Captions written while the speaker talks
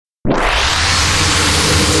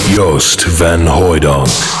Joost van Hooijdonk.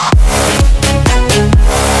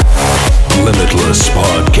 Limitless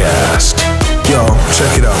Podcast. Yo,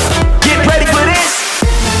 check it out. Get ready for this!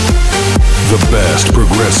 The best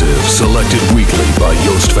progressive selected weekly by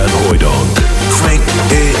Joost van Hooijdonk. Crank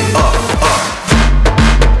it up.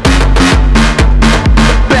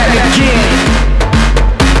 Back again!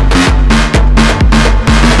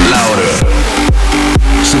 Louder.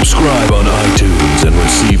 Subscribe on iTunes and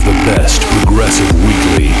receive the best progressive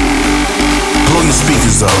weekly. Blow your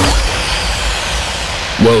speakers up.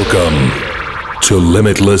 Welcome to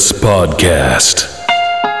Limitless Podcast.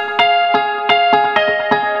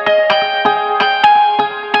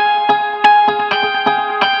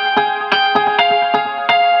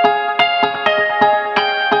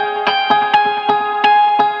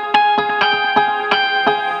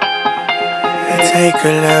 Take a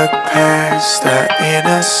look past our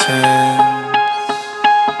innocence.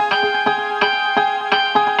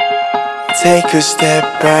 Take a step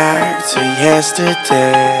back to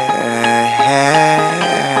yesterday.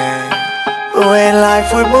 When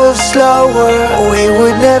life would move slower, we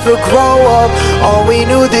would never grow up. All we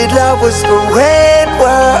knew that love was for when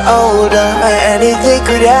we're older. Anything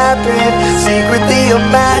could happen, secretly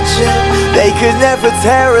imagine. They could never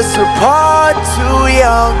tear us apart, too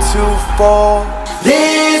young to fall.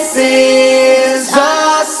 This is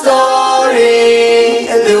our story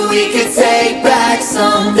that we could take back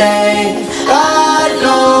someday. Our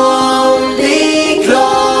lonely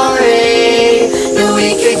glory that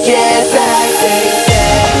we could get back, they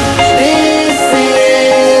say. This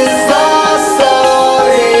is our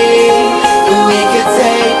story that we could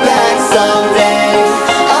take back someday.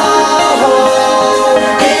 Our home,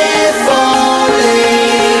 if only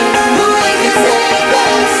we could take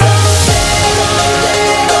back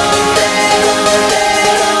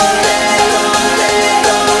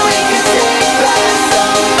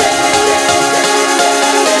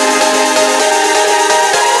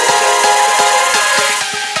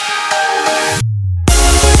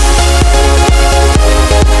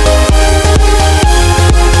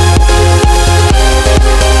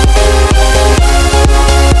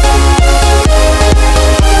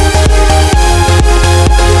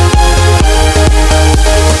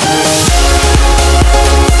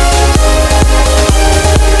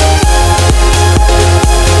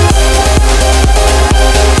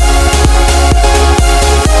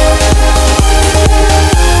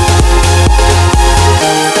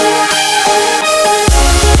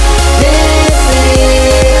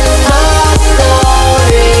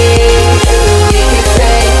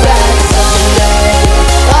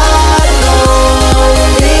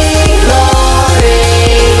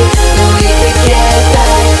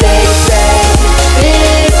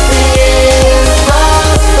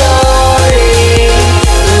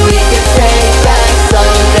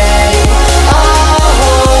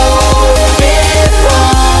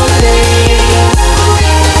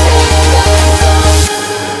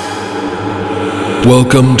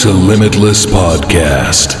Welcome to Limitless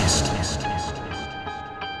Podcast.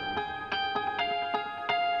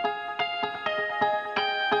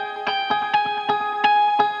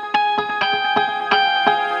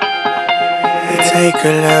 Take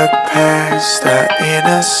a look past our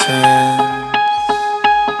innocence.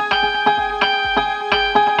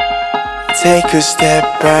 Take a step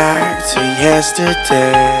back to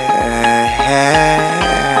yesterday.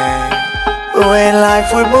 When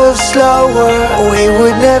life would move slower, we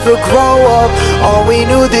would never grow up. All we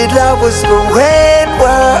knew that love was for when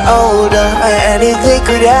we're older. Anything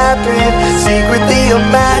could happen, secretly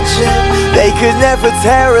imagine. They could never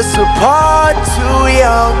tear us apart, too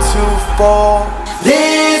young to fall.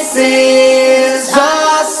 This is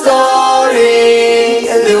our story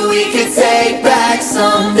that we could take back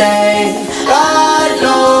someday. Our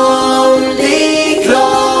lonely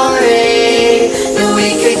glory that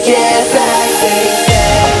we could get back, they say.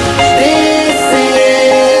 This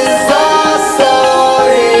is our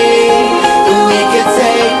story that we could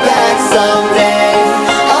take back someday.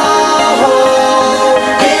 Our home,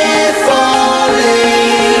 if only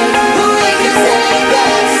we could take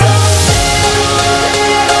back someday.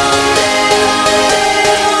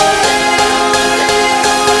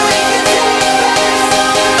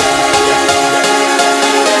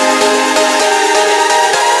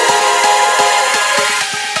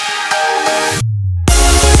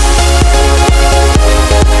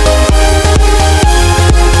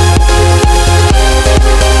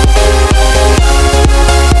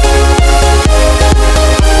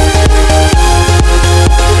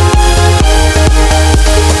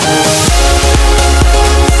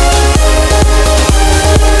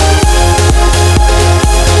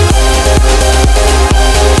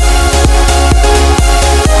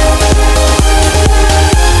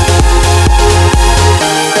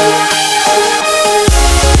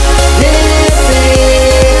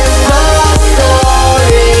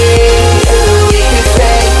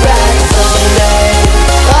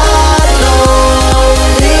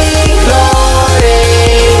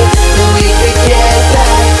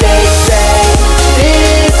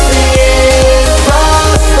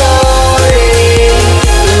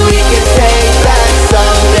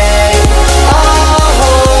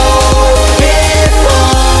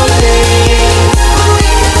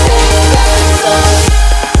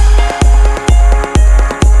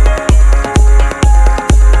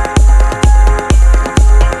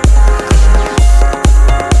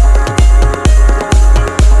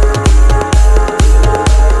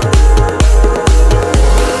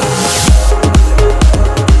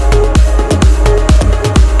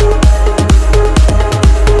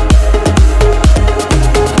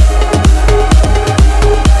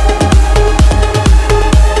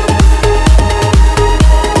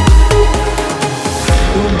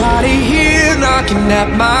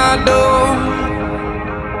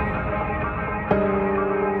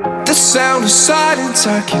 sound of silence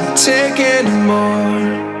I can't take anymore.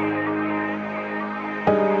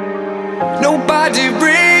 Nobody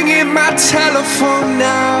ringing my telephone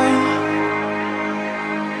now.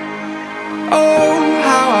 Oh,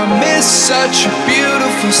 how I miss such a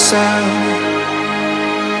beautiful sound.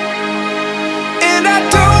 And I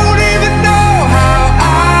don't even know how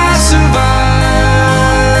I survive.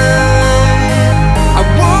 I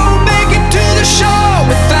won't make it to the shore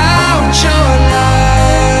without your light.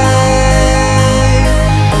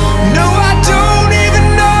 No, I don't even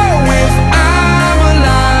know if I'm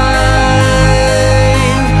alive.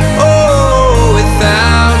 Oh,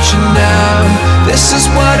 without you now, this is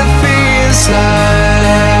what it feels like.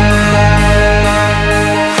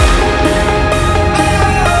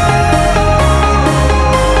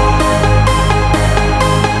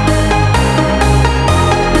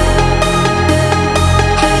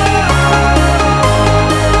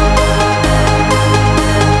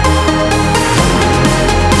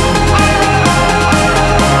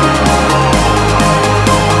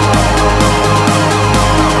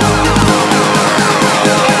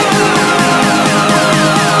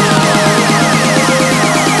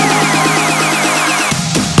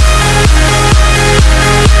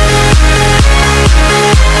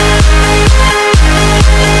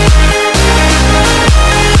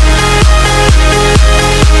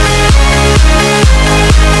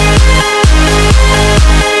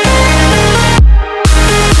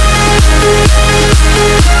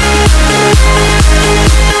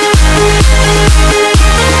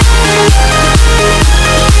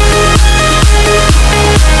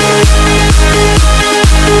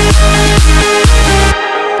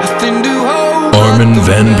 Armin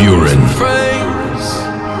van Buuren.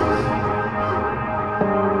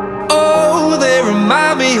 Oh, they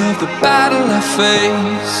remind me of the battle I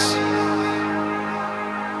face.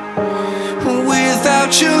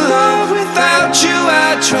 Without your love, without you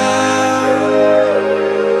I drown.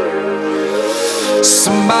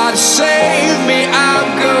 Somebody save me, I'm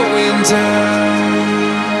going down.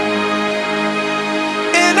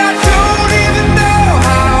 And I don't even know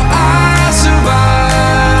how I survive.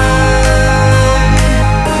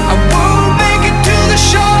 I won't make it to the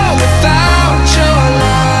shore without your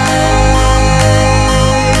light.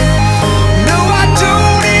 No, I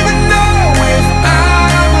don't even know if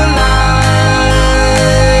I'm alive.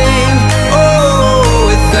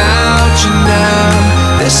 Oh, without you now,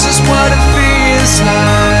 this is what it feels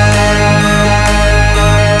like.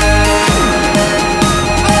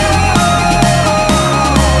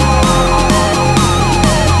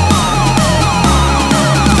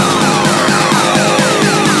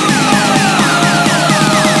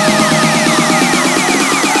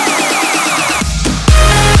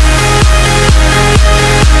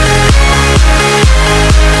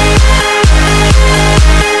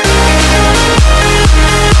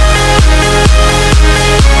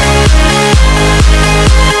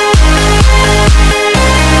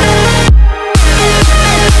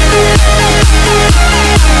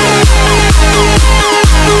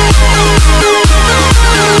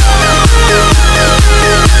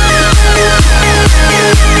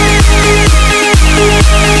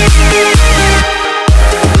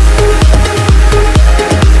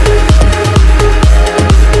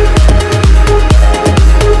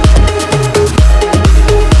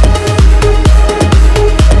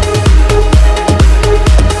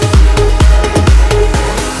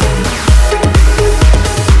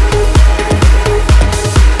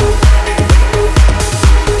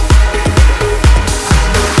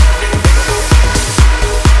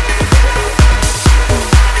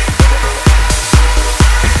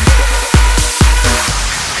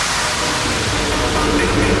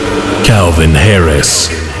 Calvin Harris.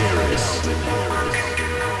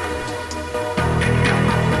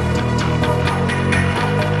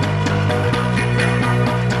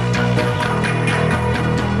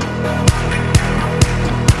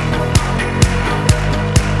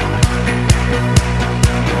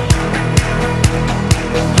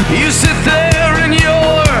 You sit there in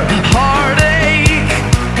your heartache,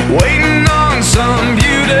 waiting on some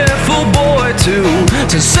beautiful boy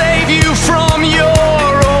to save you from your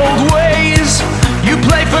old ways. You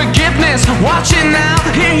play forgiveness, watch it now,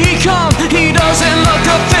 here he comes. He doesn't look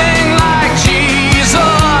a thing like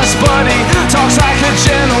Jesus, but he talks like a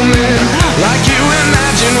gentleman, like you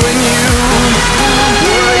imagined when you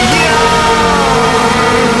were young.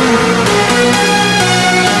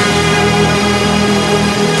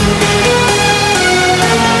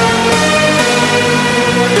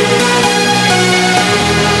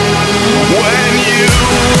 When you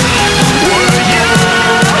were young,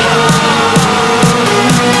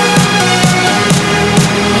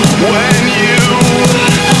 when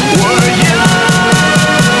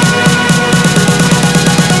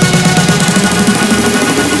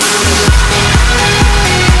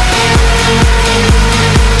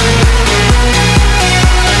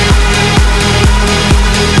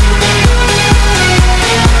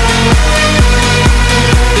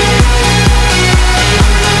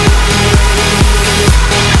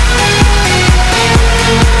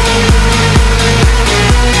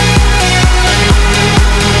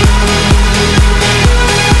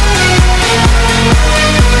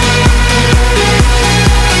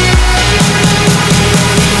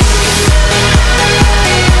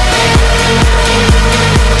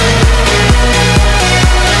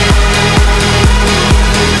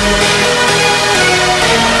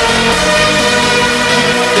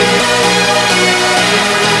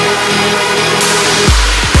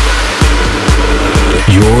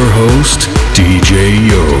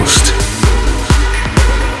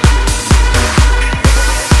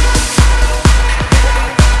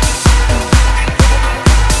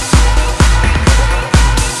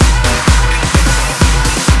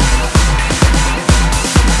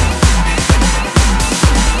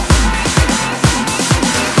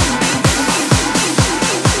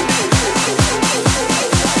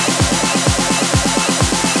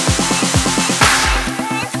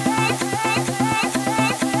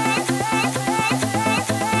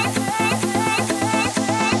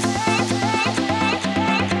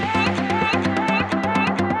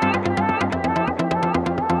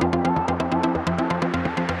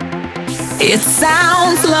It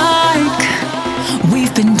sounds like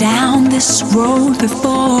we've been down this road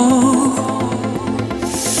before.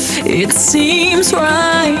 It seems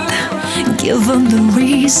right, given the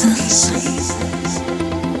reasons.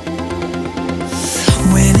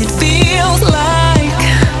 When it feels like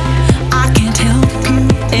I can't help you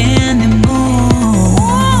anymore,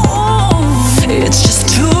 it's just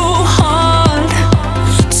too hard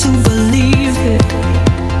to believe it.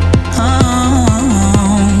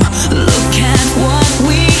 Look at what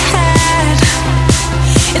we had.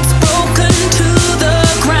 It's broken to the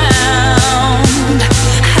ground.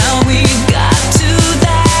 How we got to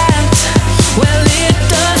that, well, it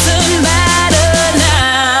doesn't matter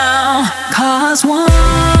now. 'Cause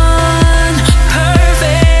one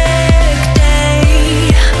perfect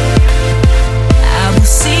day, I will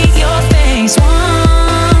see your face.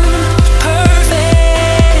 One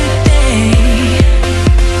perfect day,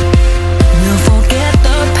 we'll forget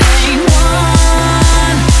the pain.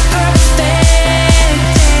 One perfect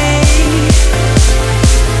day,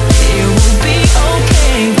 it will be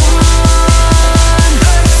okay. One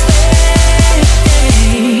perfect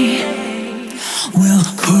day, we'll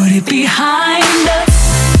put it behind us.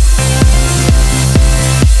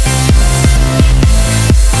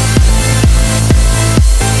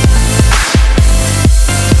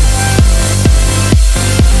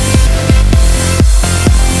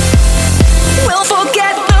 We'll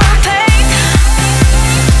forget the pain.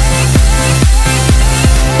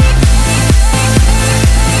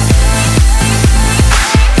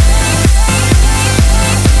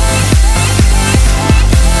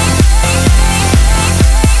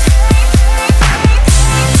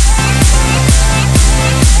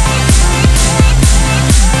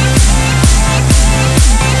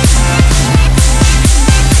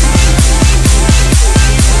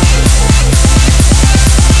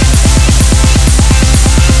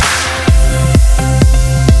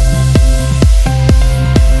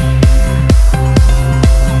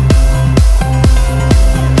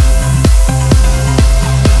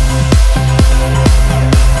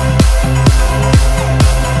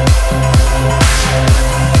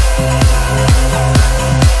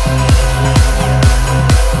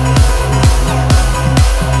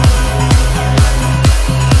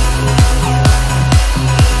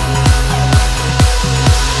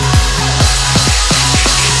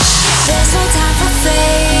 There's no time for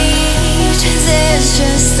fate, there's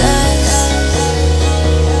just us.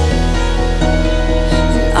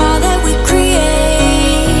 All that we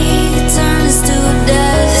create turns to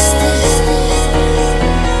dust.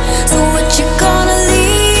 So what you gonna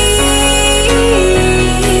leave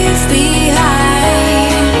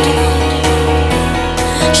behind?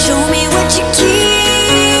 Show me what you keep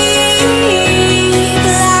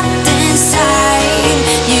locked inside.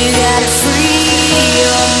 You gotta free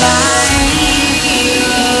your mind.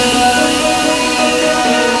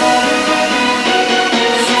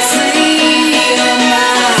 Free your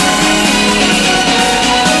mind.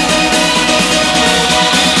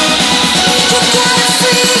 You gotta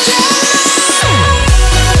free your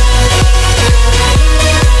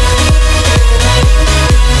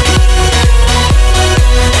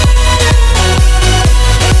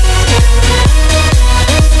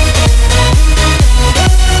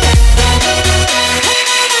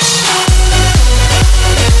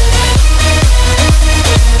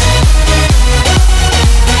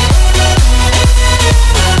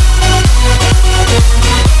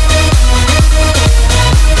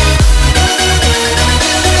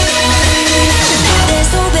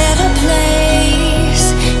There's no better place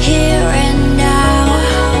here and now.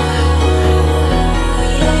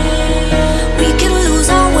 We can lose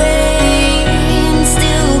our way and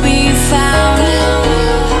still be found.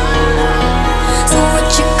 So what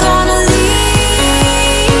you gonna leave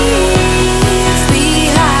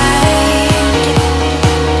behind?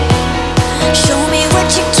 Show me what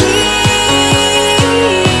you keep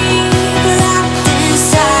locked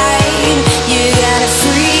inside. You gotta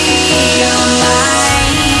free your mind.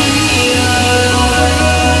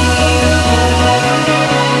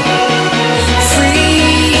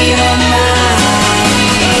 Free your mind.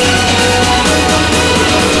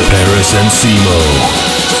 Paris and Simo.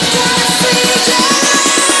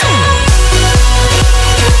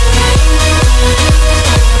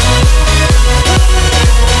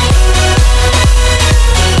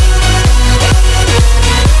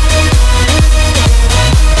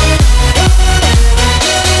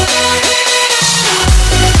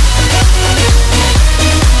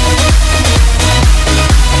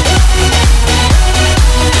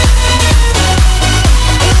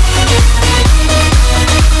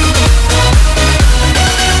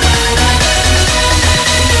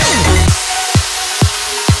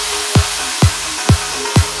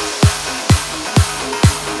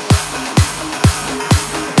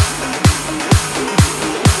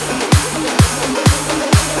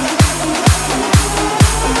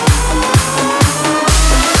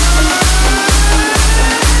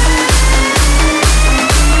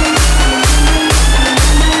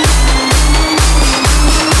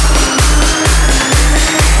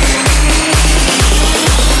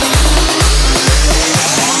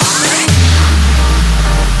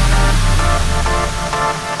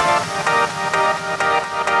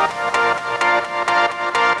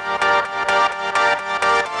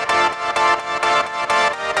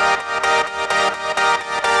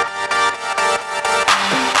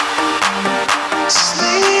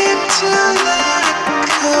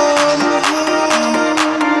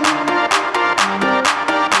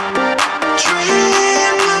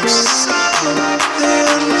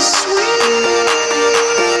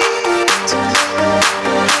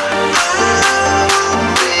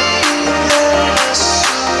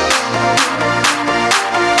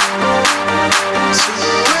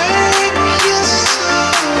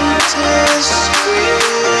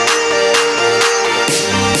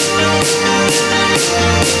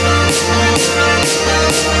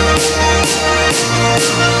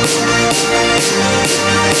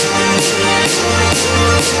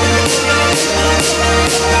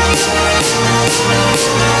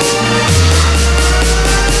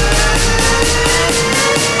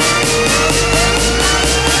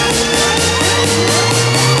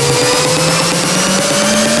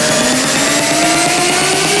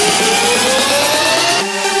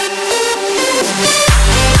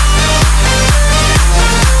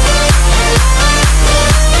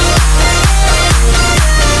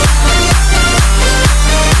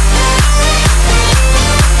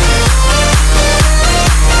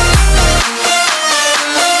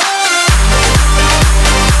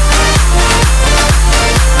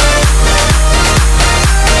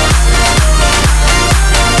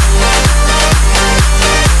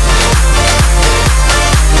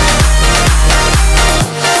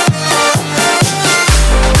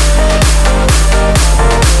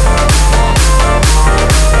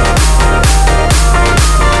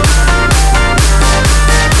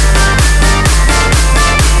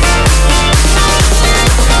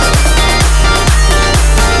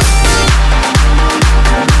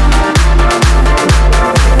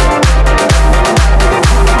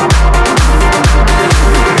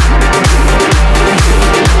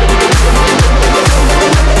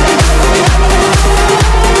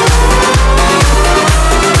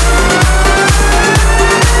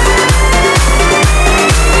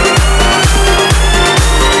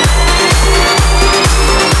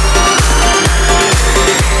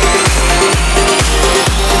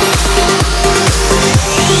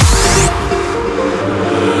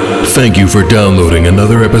 thank you for downloading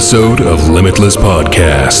another episode of Limitless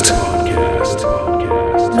Podcast.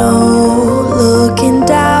 No looking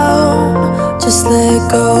down, just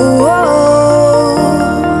let go.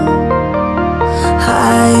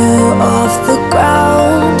 Higher off the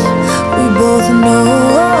ground, we both know.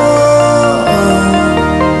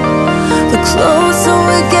 The closer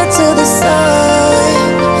we get to the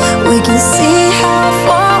sun, we can see how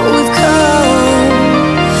far we've come.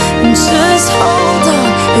 And just hold on,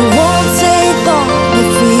 it won't take long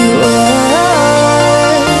if we run.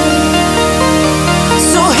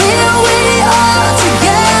 So here we are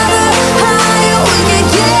together, higher, we can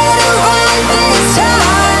get it right this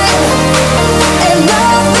time. And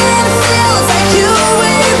nothing feels like you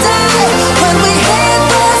and I when we hit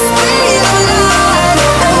the speed of light.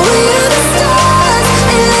 And we are the stars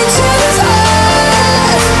in each other's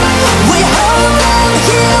eyes. We hold them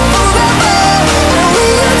here forever. And we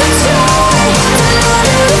are the joy to learn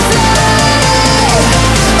to fly.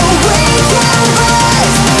 Oh,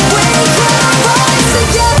 we can rise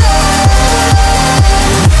together.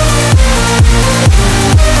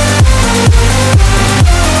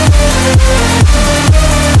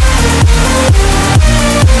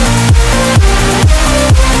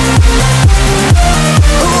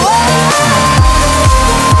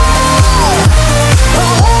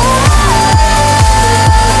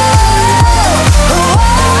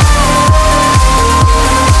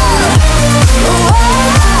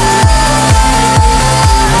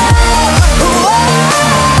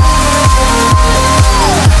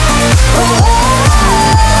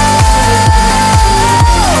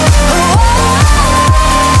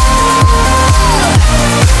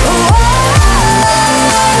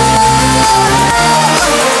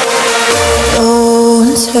 No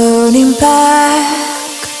turning back,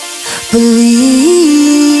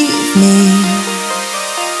 believe me.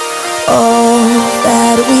 All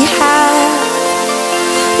that we have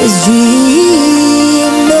is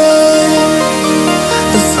dreaming.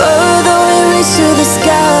 The further we reach to the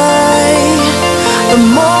sky, the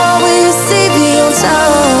more we see beyond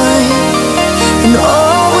time. And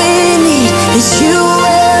all we need is you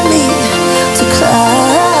and me to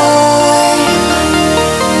climb.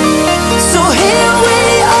 So here we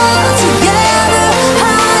are together,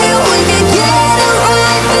 higher, we can get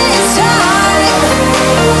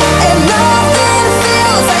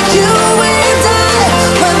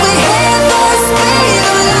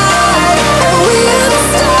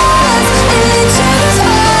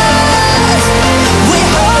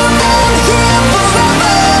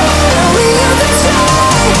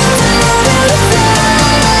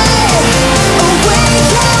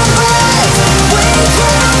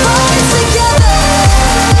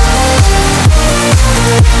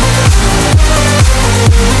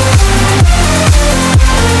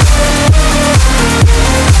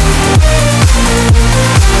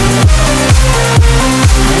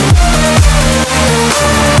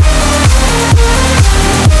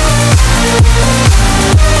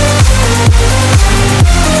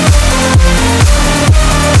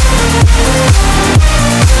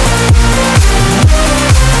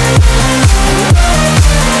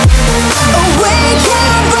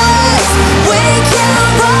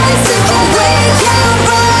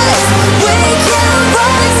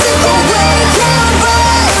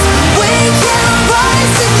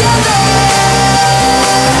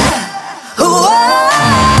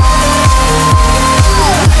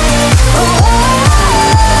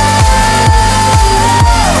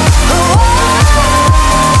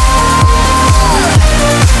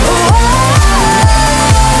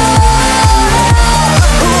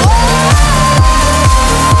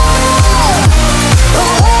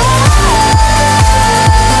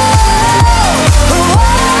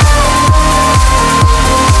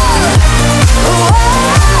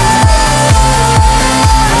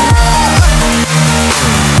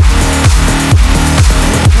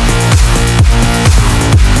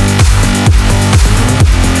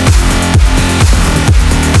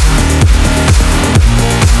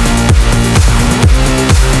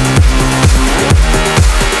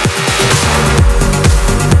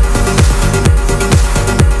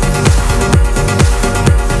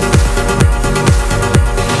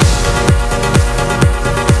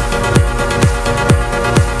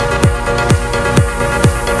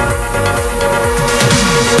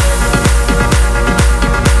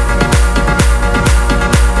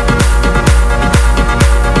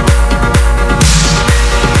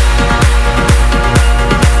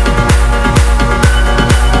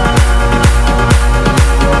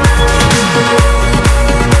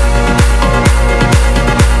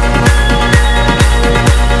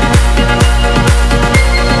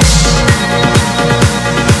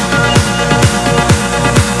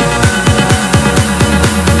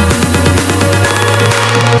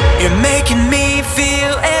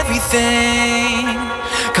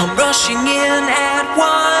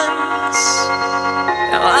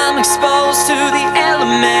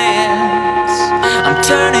miss. I'm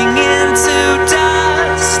turning into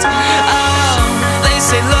dust. Oh, they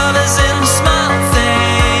say love is in the small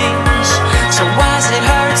things. So why does it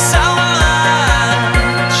hurt so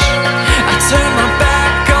much? I turn my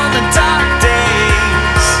back on the dark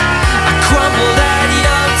days. I crumbled at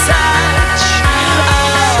your touch.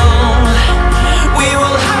 Oh, we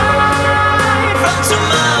will hide from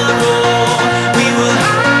tomorrow. We will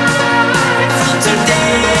hide from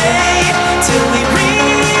today till we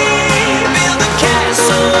rebuild the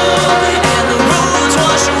castle and the ruins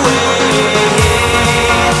wash away.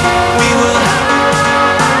 We will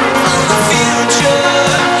hide from the future.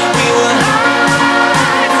 We will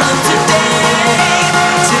hide from today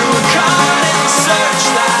till we're caught in the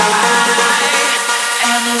searchlight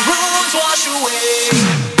and the ruins wash away.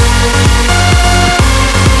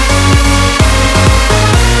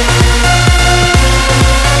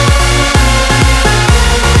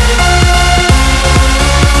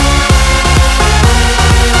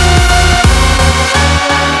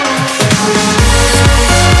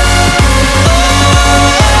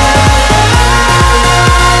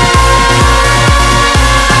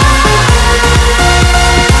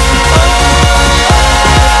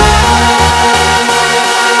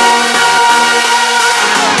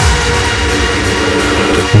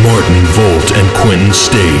 Martin Volt and Quentin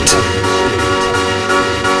State.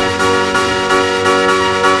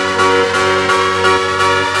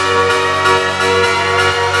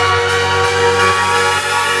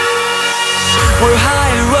 We're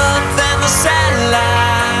higher up than the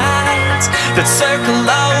satellites that circle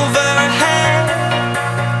overhead.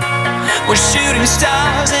 We're shooting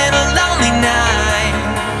stars in a lonely night.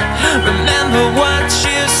 Remember what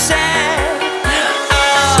you said.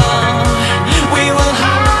 Oh, we will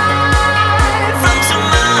hide from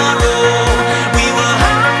tomorrow. We will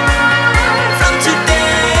hide from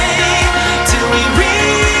today till we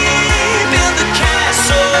rebuild the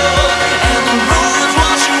castle and the ruins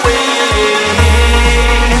wash away.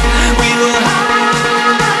 We will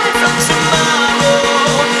hide from tomorrow.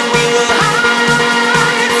 We will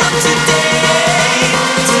hide from today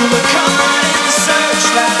till we're caught in the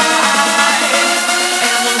searchlight.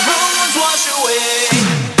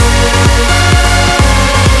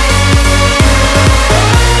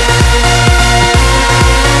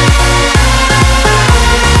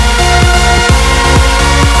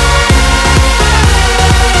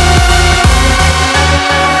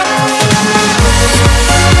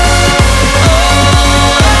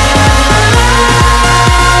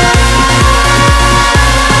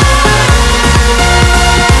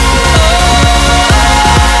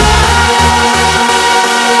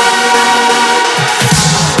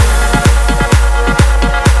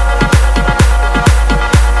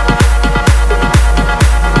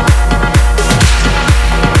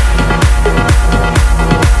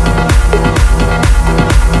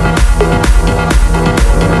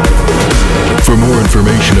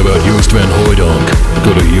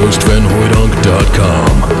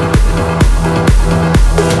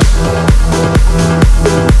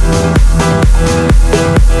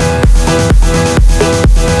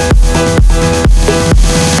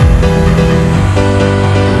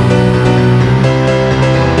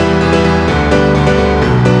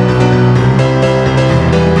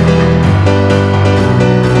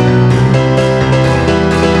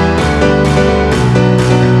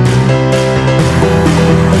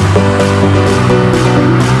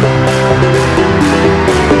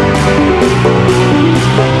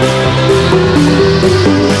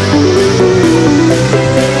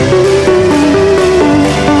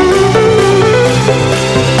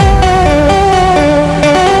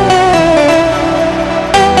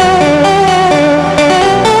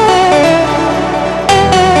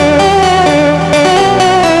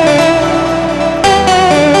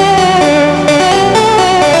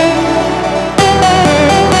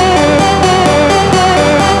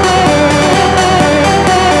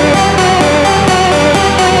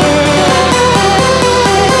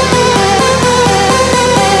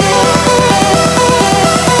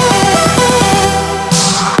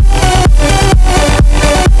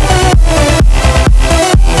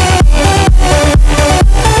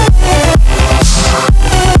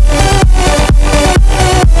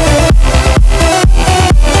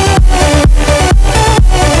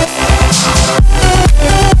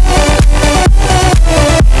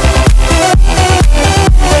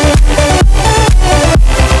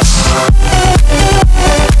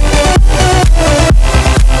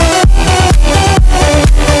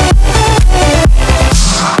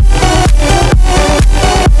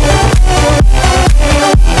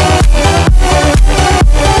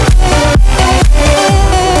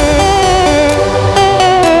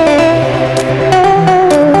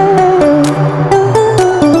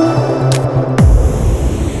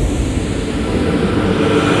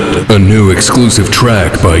 A new exclusive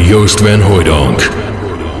track by Joost van Hooijdonk.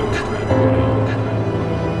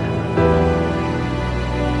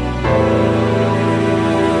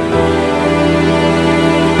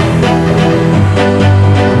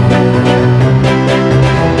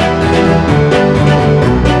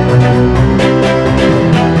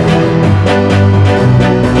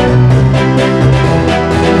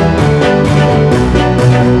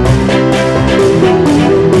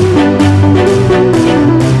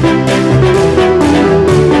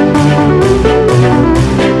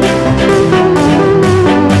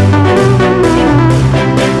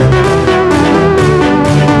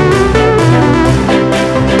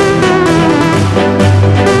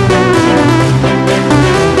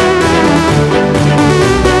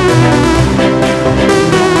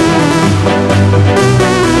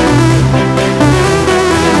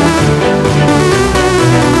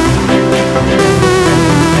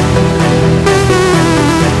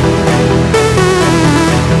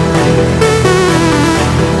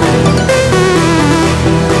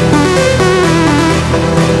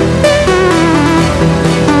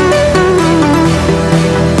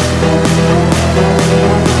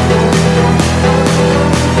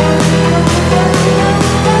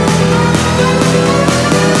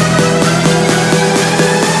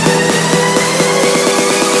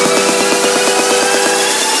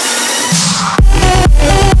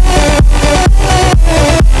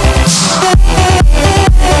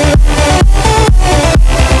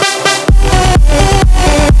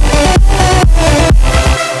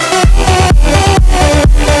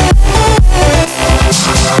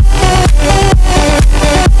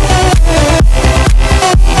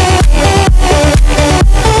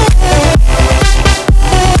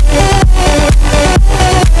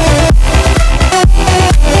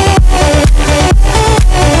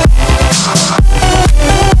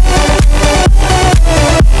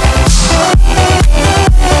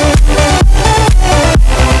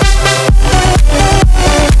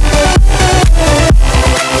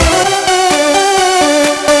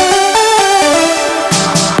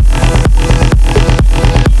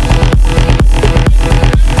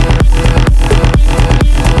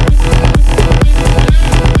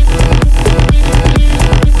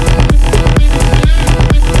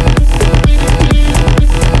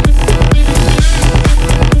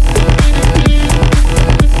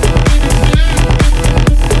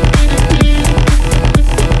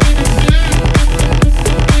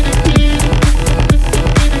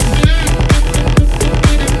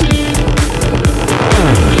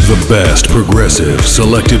 Best progressive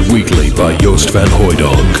selected weekly by Joost van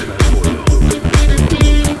Hooijdonk.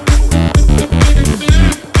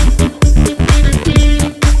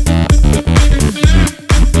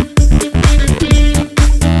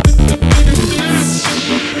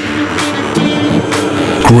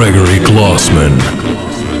 Gregory Klossman.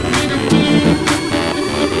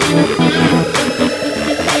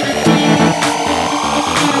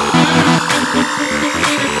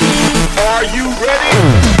 Are you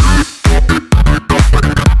ready?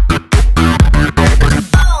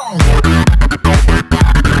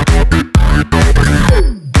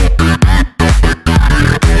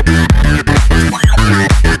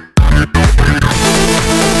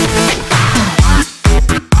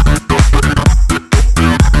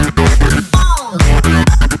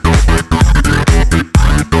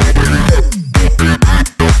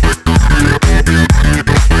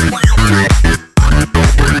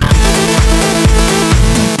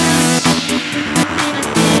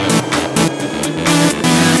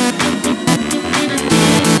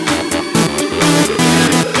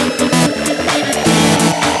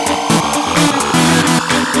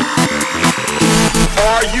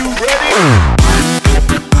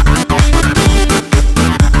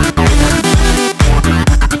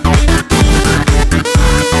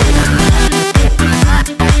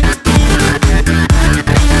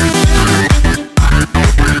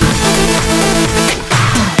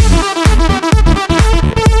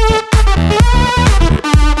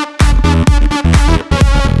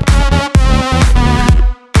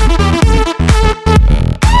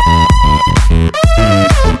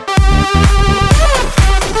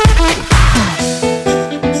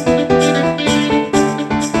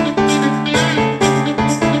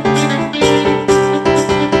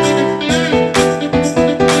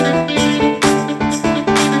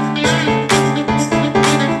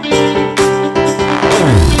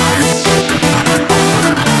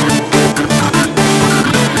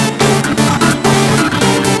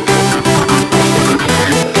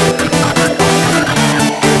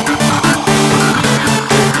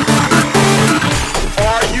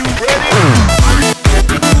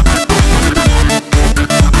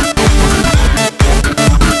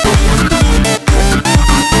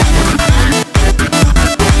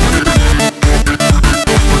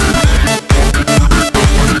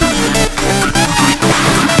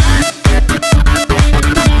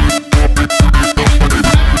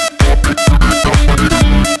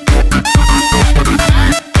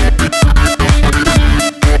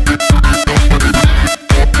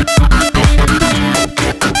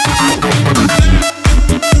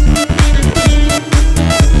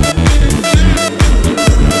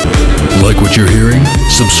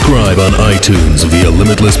 on iTunes via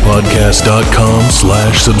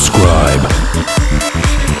limitlesspodcast.com/subscribe.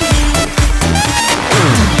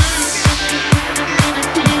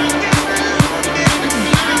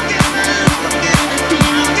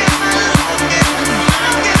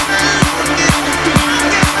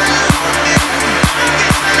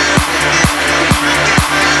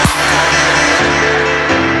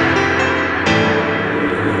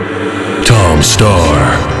 Tom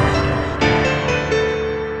Starr.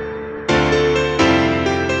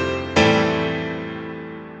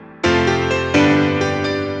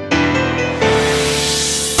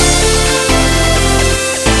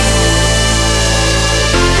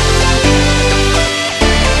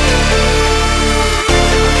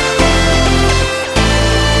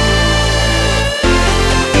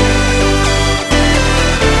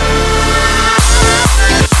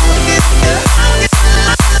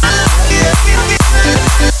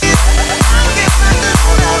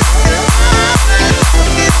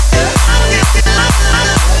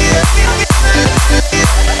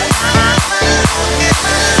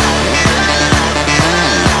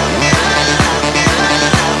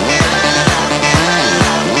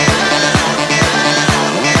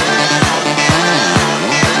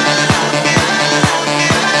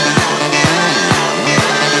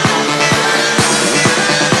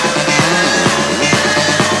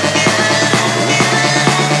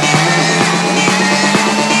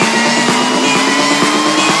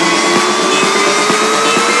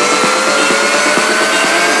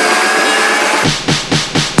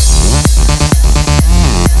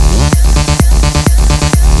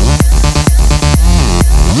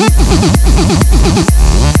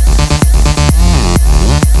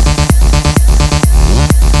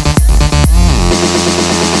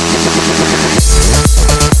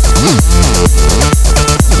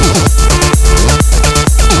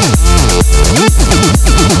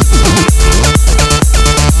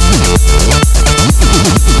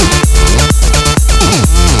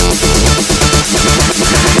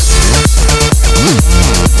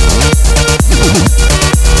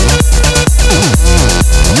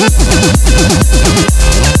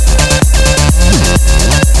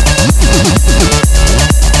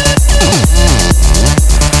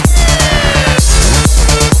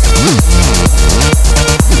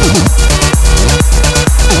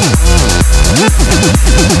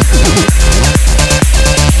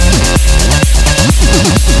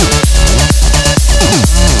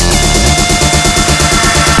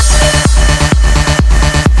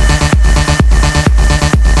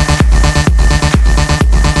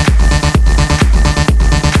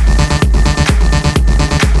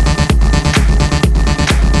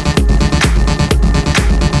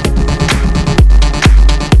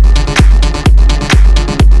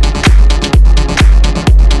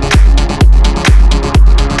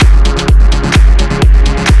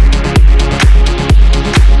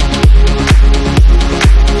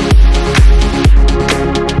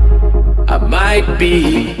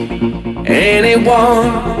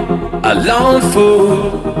 A lone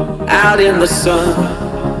fool out in the sun.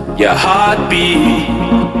 Your heartbeat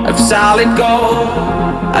of solid gold.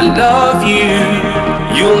 I love you,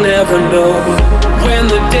 you'll never know. When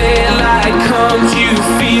the daylight comes, you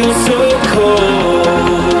feel so cold.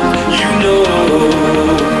 You know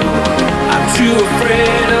I'm too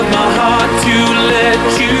afraid of my heart to let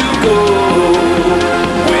you go.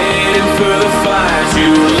 Waiting for the fire to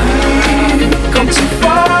light. Come too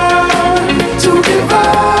far to give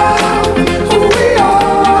up who we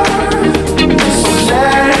are. So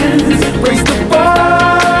let's raise the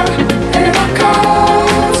bar and our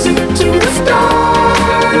cars to the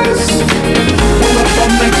stars. We're up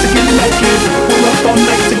all night to get lucky. We're up all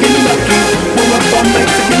night to get lucky. We're up all night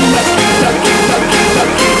to get lucky. Lucky, lucky,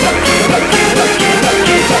 lucky, lucky, lucky, lucky,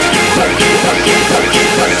 lucky, lucky, lucky, lucky,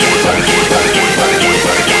 lucky, lucky, lucky, lucky, lucky,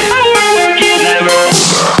 lucky. Never.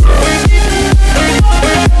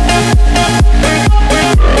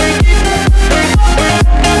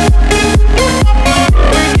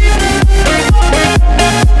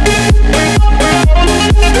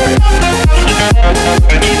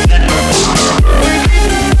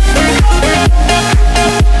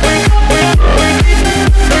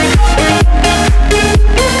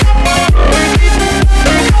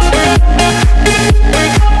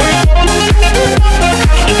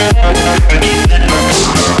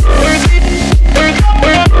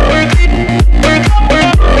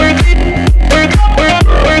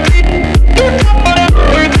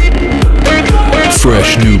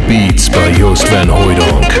 Fresh new beats by Joost van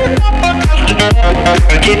Hooijdonk.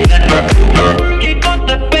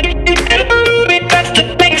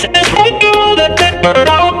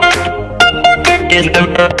 Is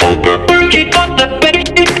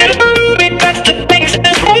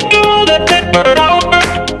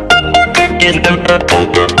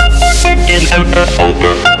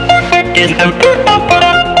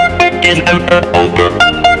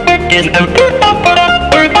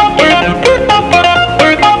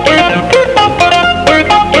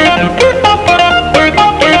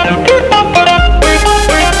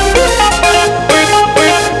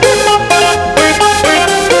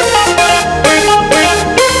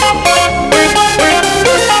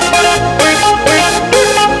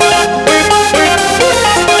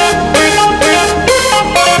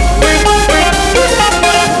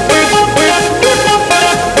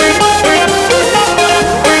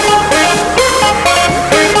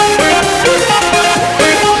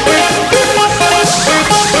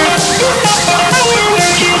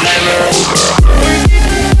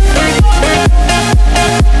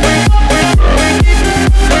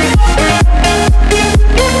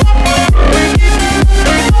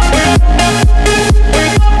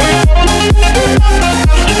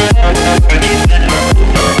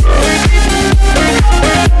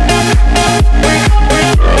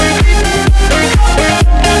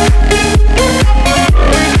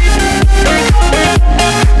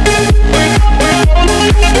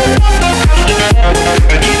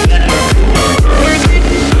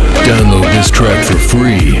Download this track for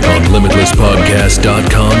free on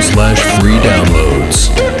limitlesspodcast.com/free downloads.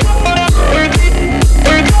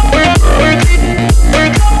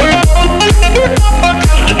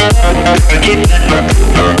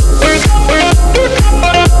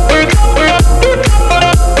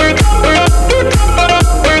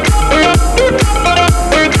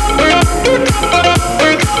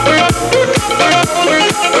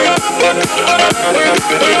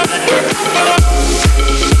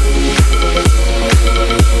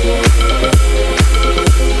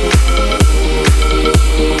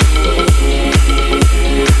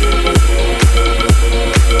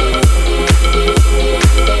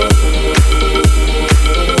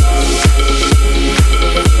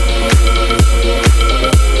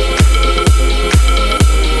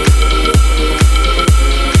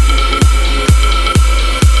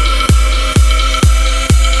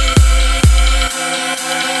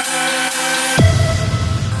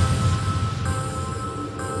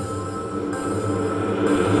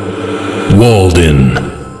 Walden.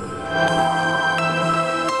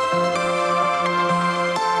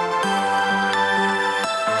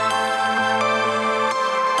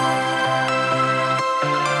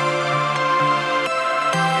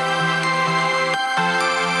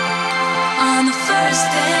 On the first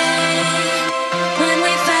day, when we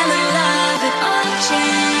fell in love, it all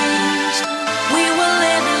changed. We were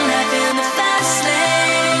living life in the fast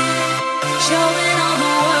lane, showing all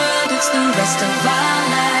the world it's the rest of our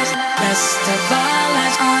lives,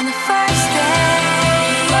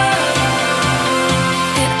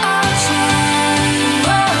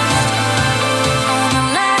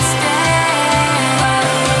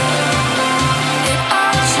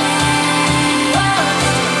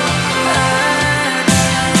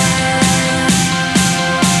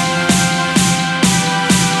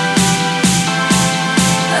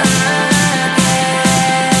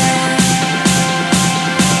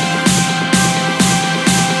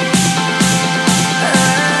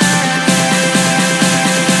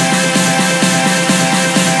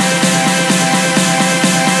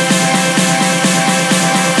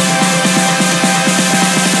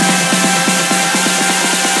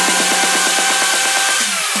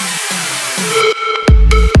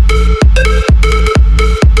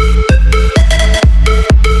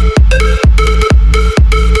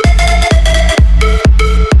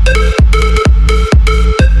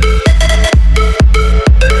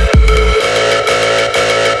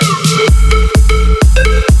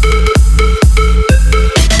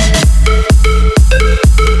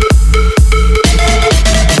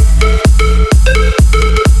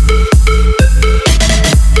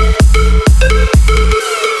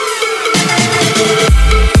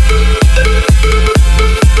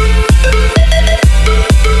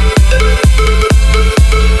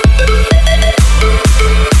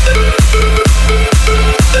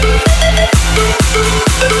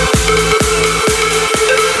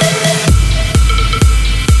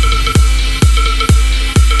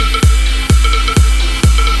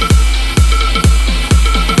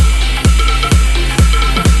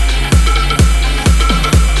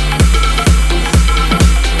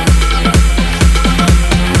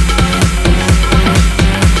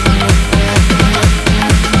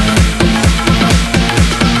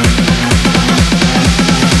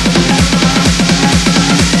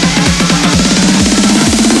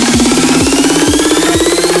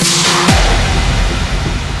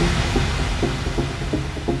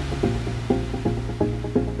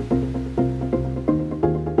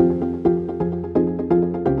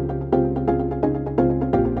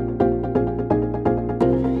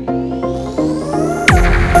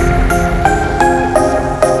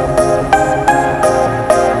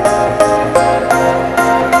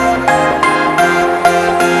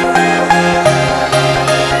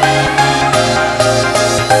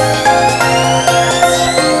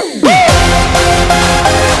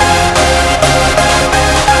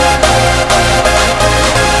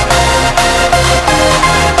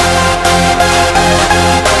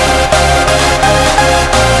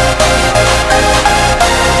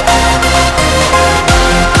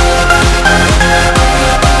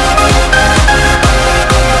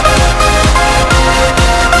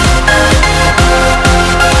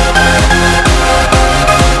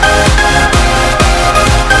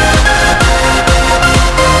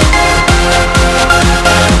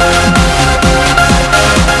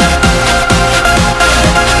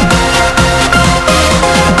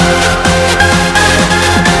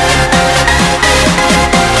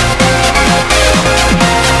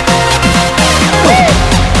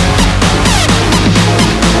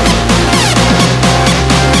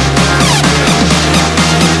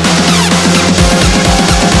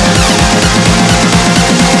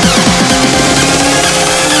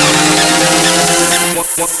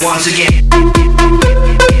 once again.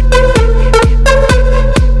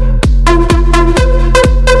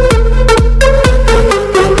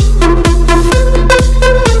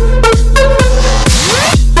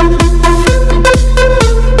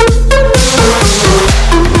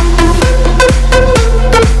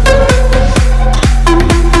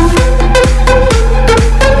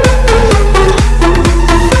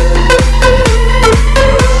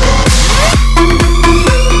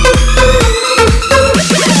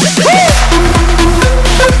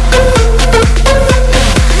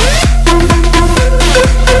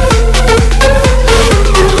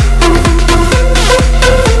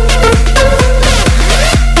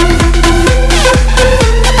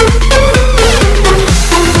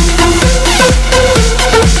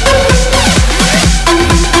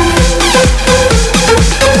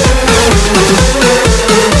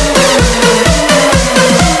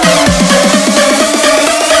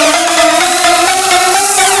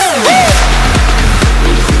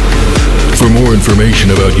 For more information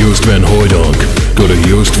about Joost van Hooijdonk, go to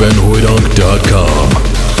joostvanhooijdonk.com.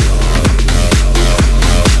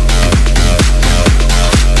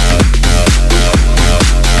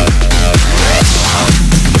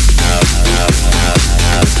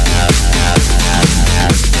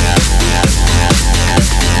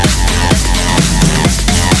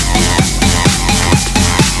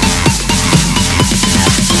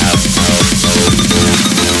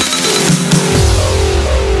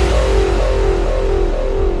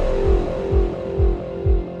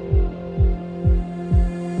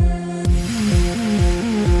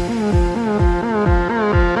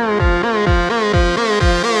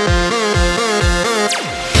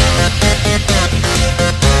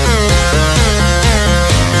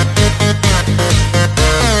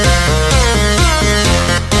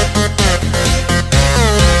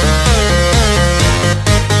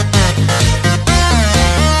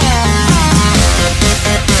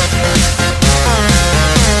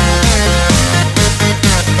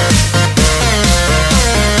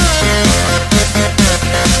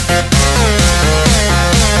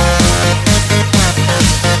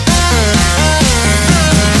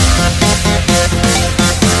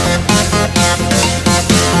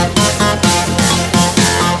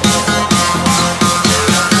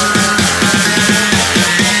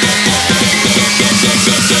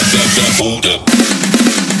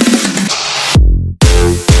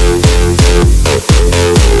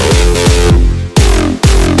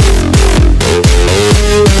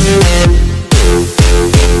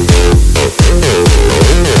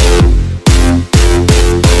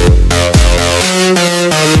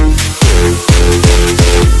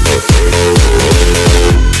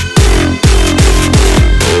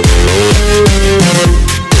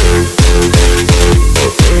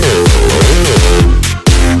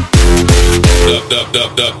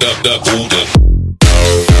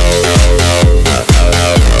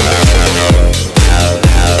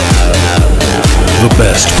 The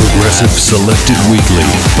best progressive selected weekly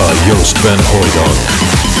by Joost van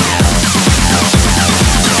Hooijdonk.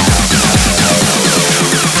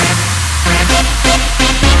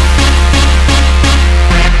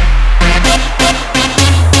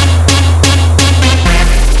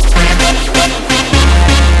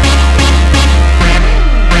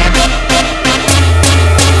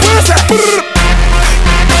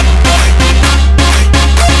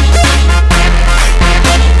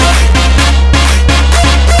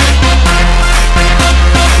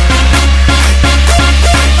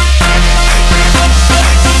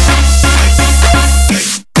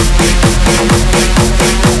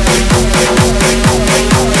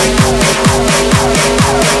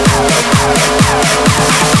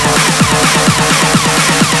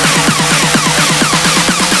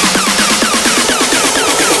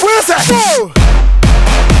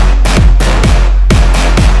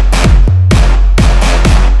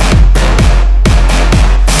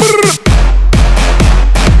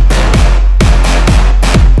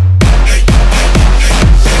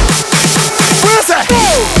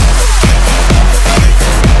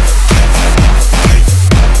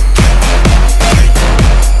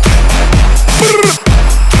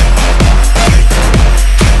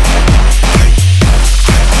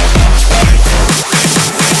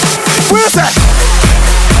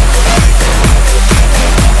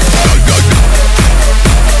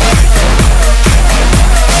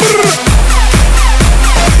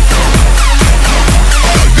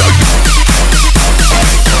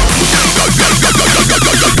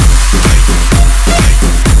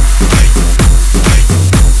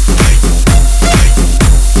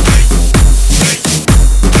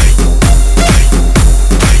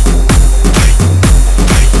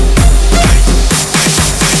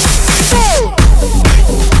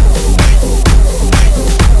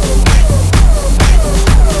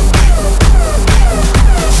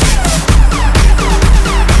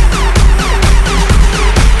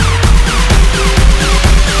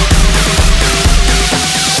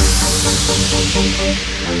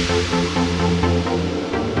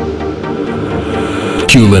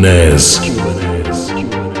 Culinez.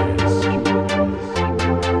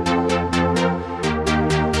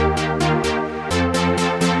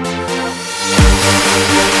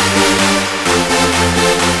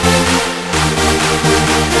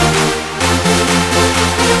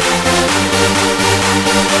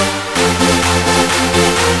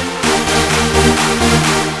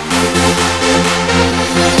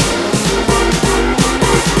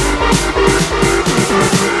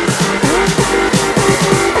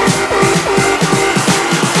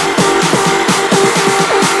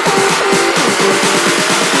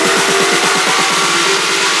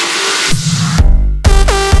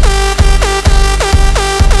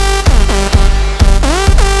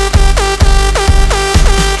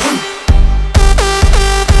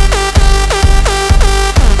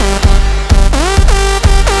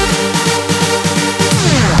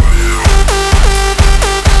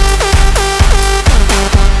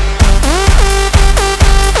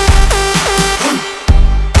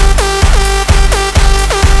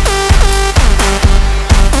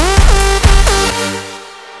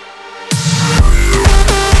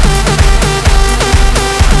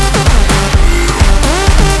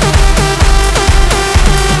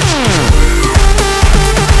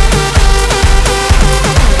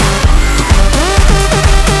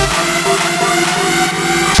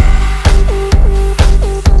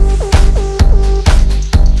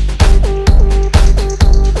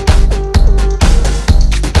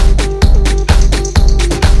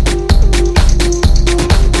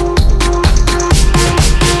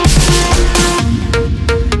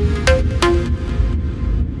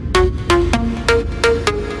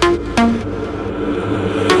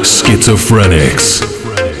 Schizophrenics.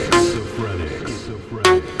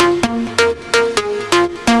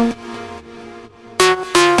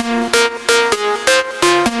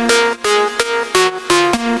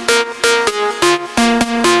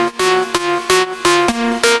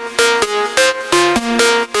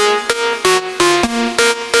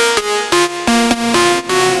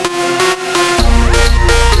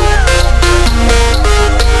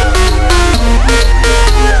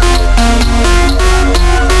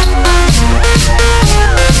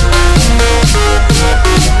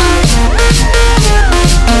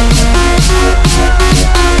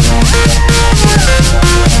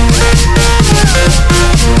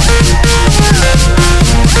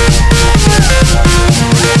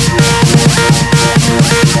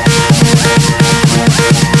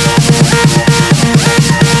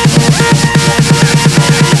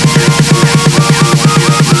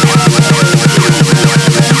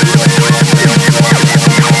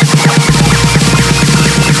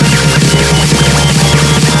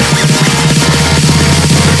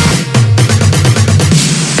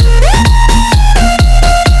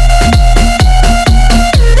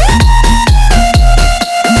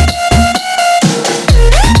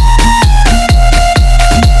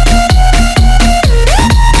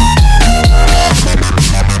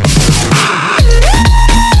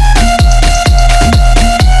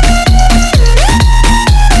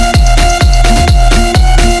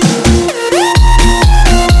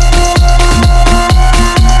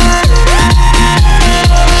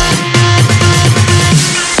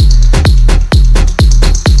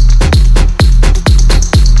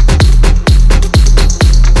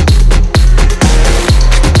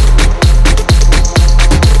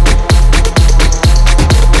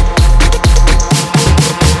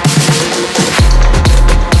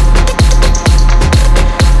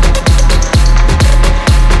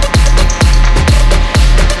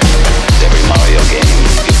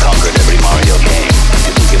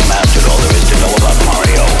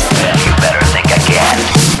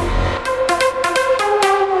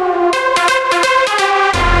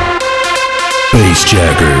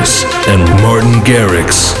 Bassjackers and Martin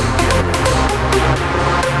Garrix.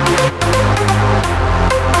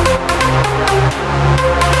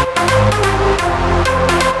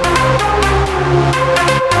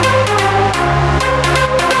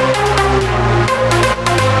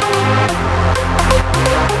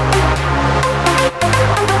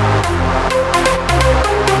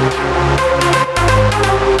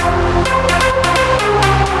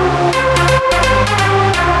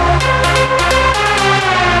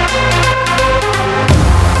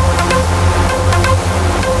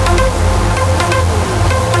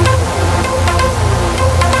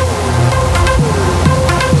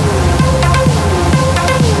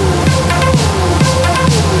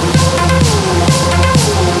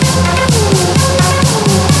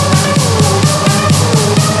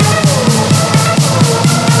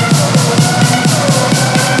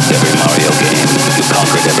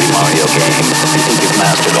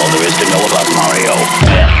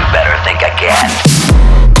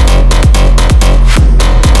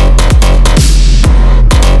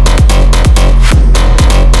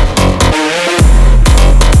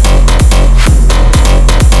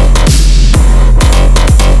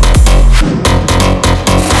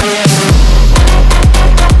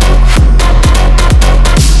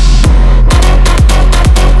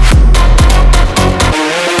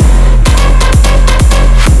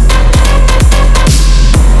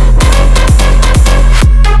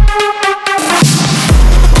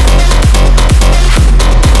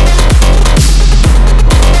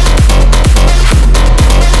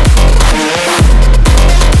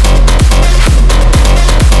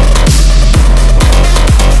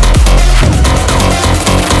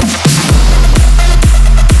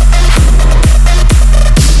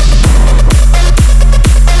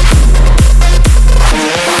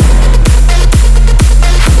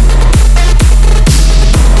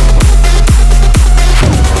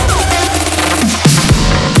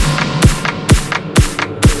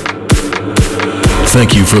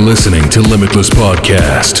 Thank you for listening to Limitless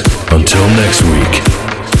Podcast. Until next week.